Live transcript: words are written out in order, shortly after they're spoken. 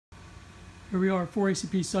Here we are,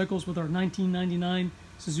 4ACP cycles with our 1999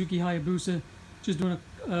 Suzuki Hayabusa. Just doing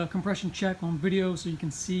a compression check on video so you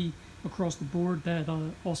can see across the board that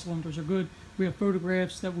all cylinders are good. We have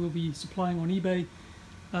photographs that we'll be supplying on eBay.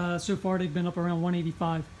 So far they've been up around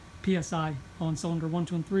 185 PSI on cylinder 1,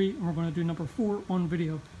 2, and 3, and we're going to do number 4 on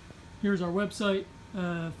video. Here's our website,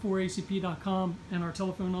 4acp.com, and our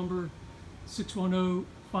telephone number,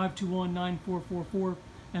 610-521-9444.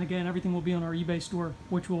 And again, everything will be on our eBay store,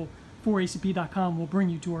 which will 4acp.com will bring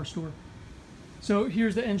you to our store. So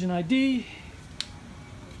here's the engine ID.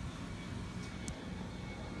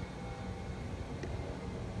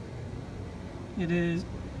 It is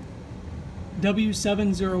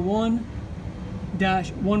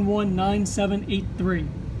W701-119783.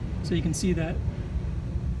 So you can see that.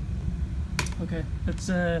 Okay, let's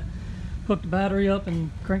hook the battery up and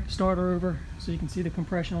crank the starter over so you can see the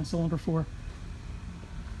compression on cylinder 4.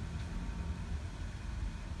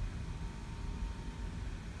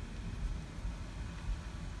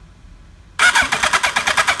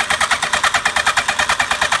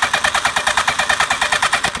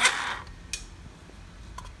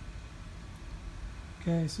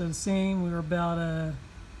 Okay, so the same, we were about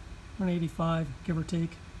 185, give or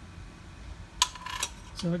take.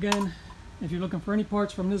 So again, if you're looking for any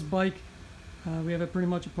parts from this bike, we have it pretty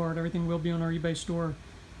much apart. Everything will be on our eBay store,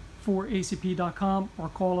 4acp.com, or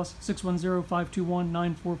call us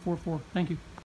 610-521-9444. Thank you.